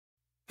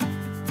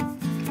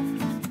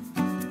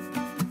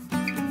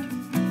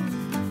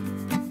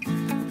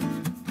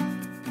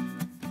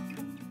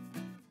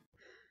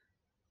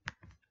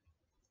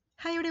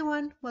Hi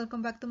everyone,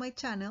 welcome back to my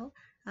channel.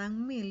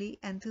 I'm Milly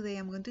and today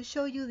I'm going to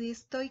show you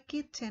this toy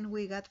kitchen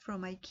we got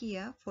from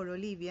Ikea for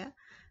Olivia.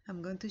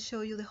 I'm going to show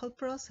you the whole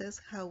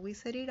process, how we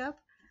set it up.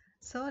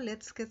 So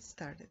let's get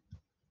started.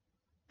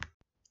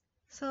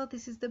 So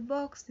this is the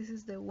box, this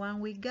is the one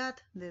we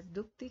got, the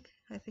duptic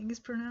I think it's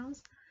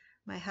pronounced.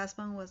 My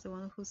husband was the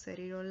one who set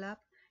it all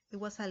up. It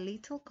was a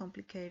little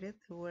complicated,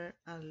 there were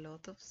a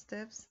lot of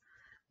steps,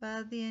 but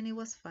at the end it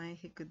was fine,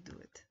 he could do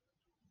it.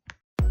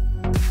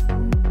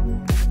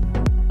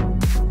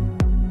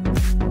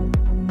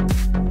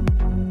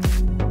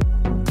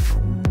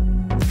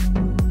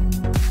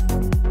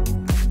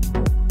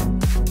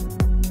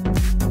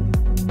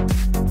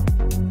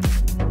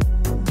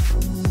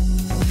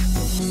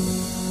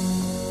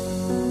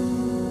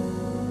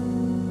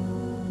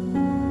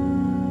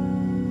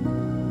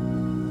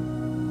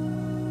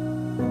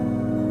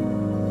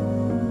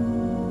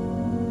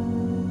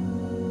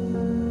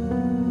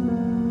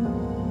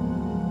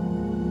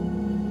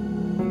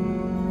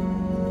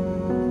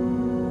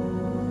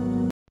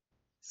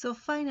 So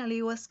finally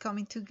it was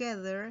coming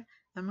together.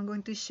 I'm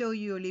going to show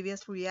you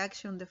Olivia's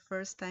reaction the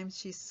first time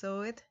she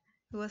saw it.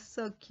 It was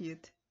so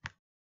cute.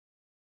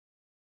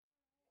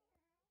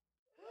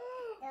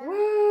 ¡Wow!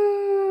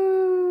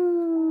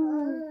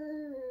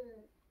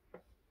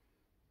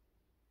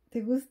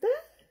 ¿Te gusta?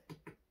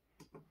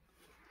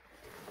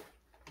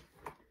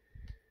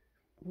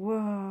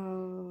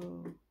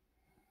 ¡Wow!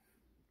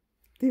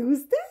 ¿Te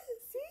gusta?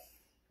 ¿Sí?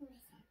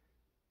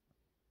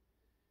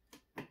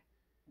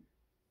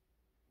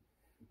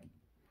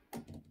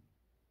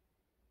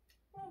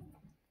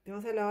 ¿Te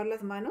vas a lavar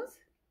las manos?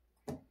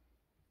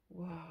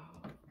 ¡Wow!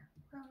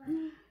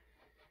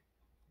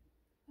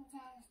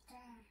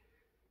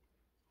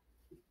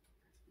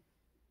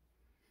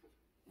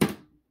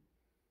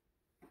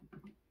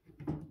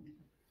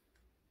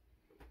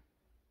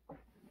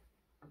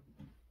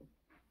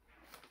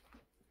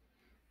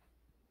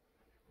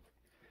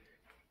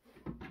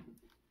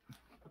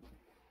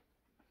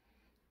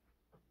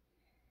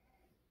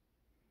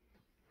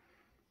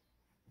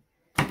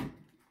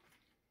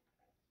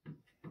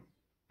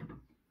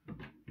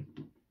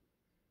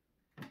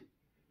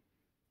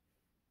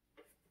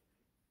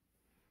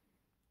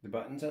 The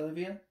buttons,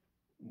 Olivia?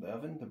 The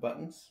oven, the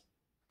buttons?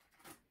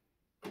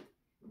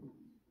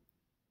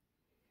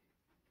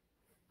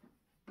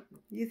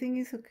 You think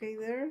it's okay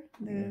there?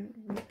 The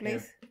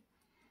place?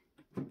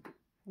 Yeah.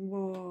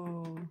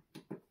 Wow.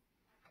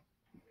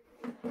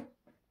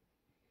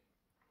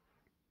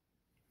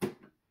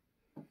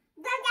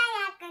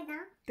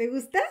 ¿Te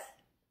gusta?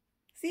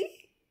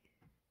 ¿Sí?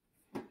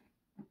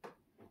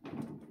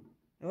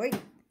 ¡Uy!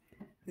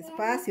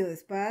 Despacio,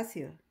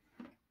 despacio.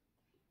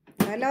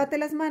 Ya, lávate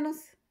las manos.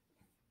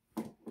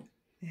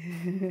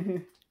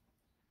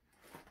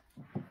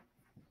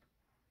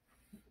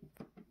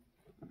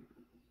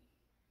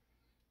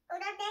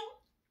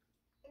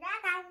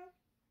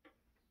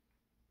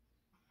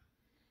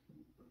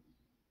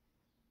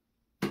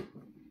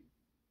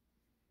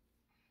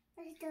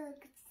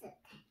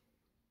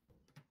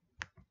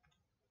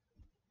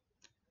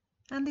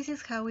 And this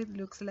is how it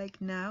looks like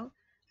now.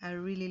 I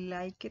really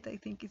like it. I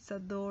think it's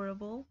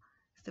adorable.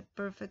 It's the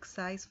perfect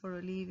size for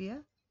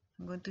Olivia.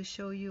 I'm going to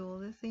show you all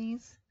the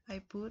things I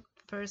put.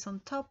 First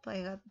on top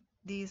I got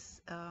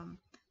this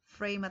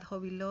frame at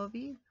Hobby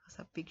Lobby. It has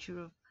a picture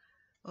of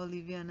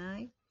Olivia and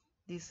I.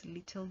 This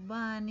little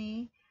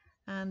bunny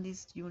and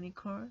this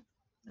unicorn.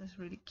 That's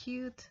really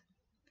cute.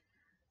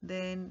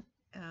 Then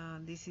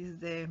this is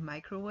the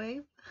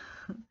microwave.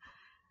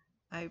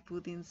 I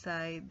put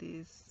inside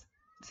this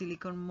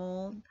silicone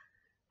mold,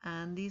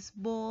 and this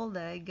ball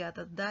that I got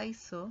at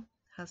Daiso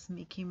has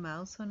Mickey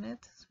Mouse on it.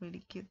 It's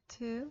really cute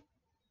too.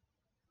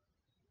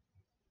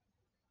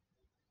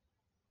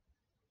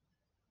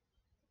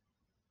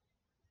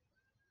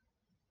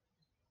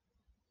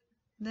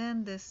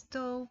 Then the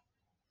stove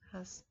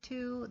has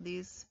two,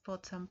 these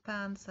pots and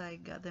pans. I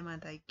got them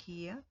at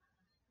Ikea.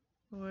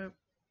 They were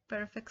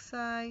perfect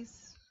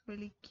size,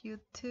 really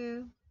cute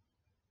too.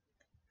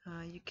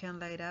 You can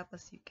light up,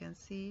 as you can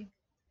see,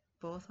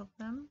 both of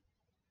them.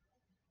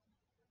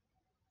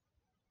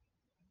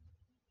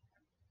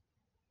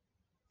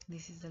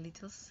 This is a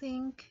little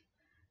sink.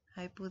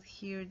 I put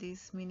here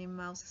this Minnie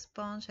Mouse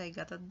sponge I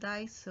got at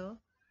Daiso.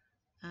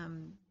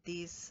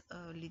 This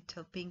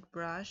little pink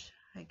brush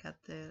I got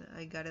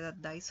it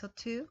at Daiso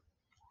too.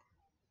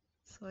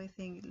 So I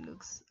think it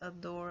looks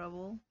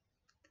adorable.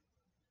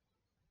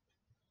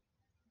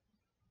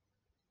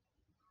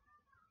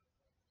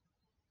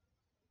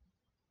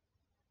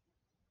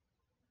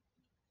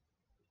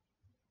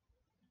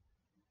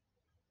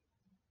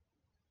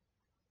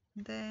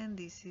 Then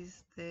this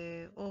is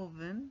the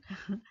oven.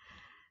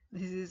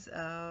 This is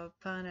a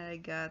pan I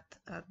got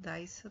at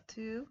Daiso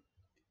too.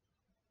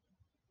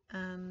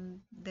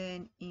 And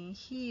then in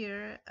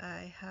here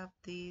I have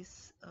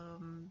this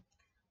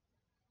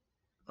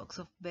box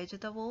of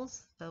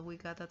vegetables that we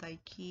got at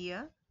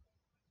Ikea.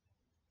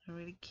 They're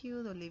really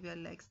cute. Olivia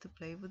likes to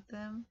play with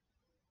them.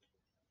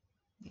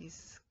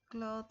 This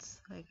cloths.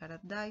 I got a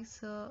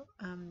Daiso,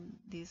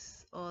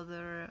 this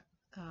other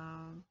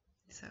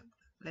it's a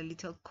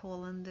little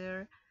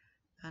colander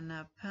and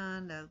a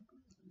pan, that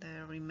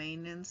the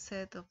remaining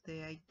set of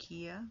the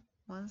Ikea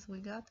ones we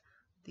got.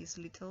 This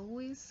little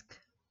whisk,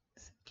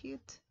 so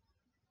cute.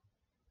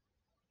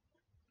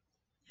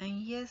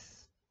 And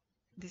yes,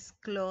 this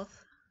cloth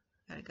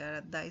I got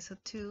a Daiso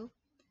too.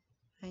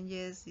 And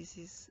yes, this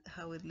is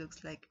how it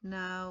looks like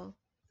now.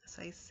 As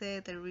I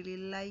said, I really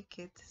like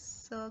it.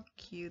 So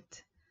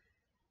cute.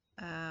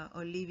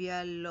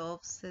 Olivia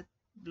loves it,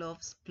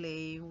 loves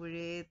playing with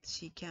it.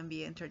 She can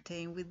be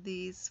entertained with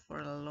this for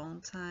a long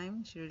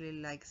time. She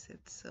really likes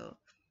it. So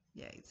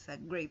yeah, it's a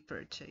great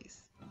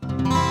purchase.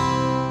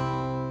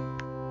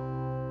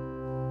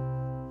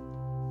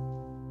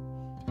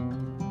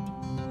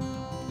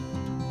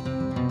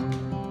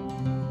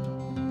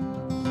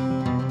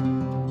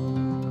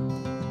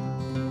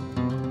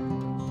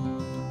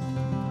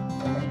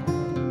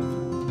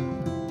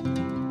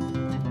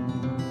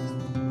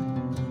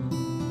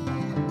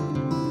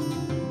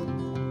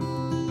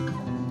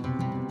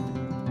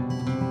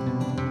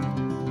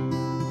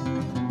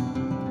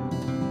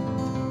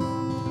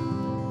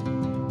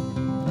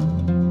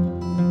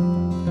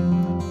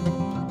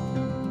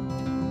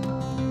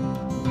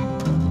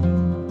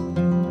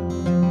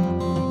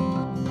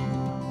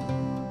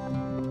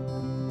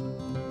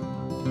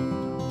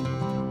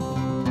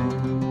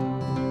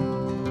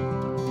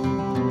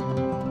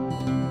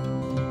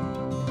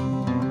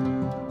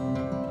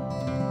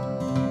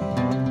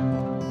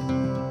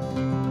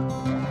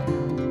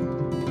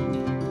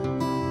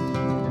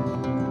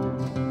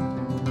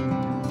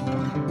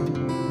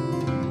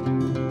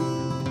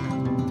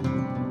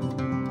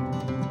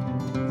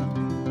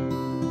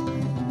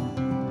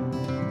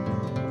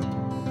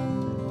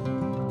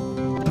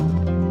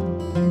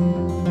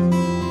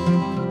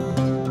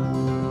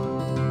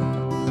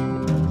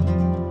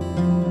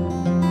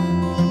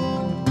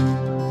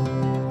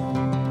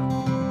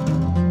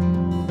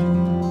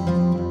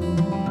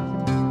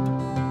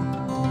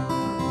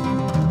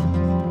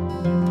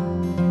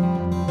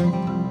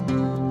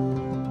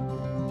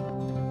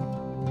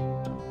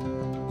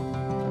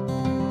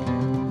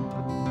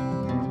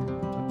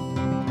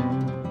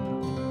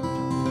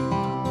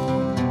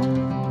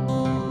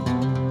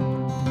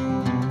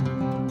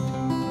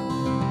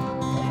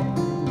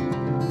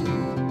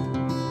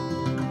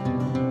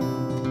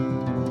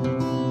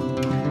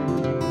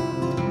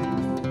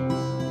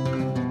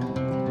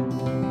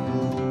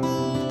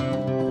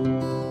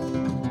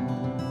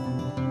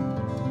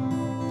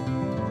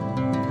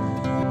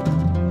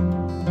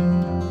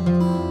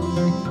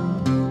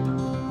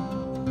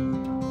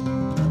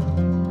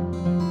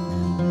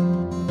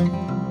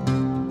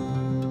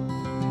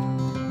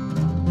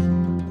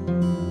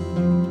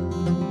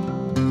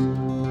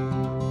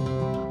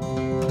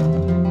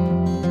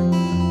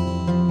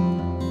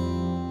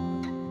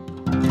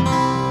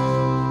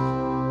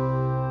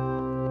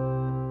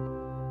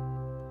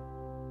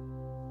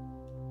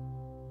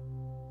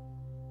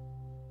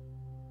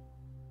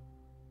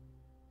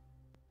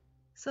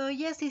 So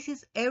yes, this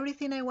is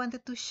everything I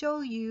wanted to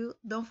show you.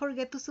 Don't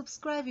forget to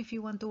subscribe if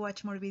you want to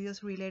watch more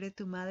videos related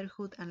to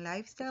motherhood and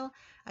lifestyle.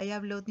 I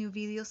upload new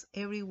videos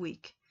every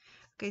week.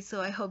 Okay,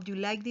 so I hope you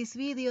like this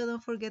video.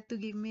 Don't forget to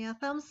give me a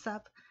thumbs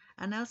up,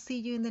 and I'll see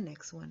you in the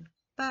next one.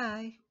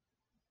 Bye!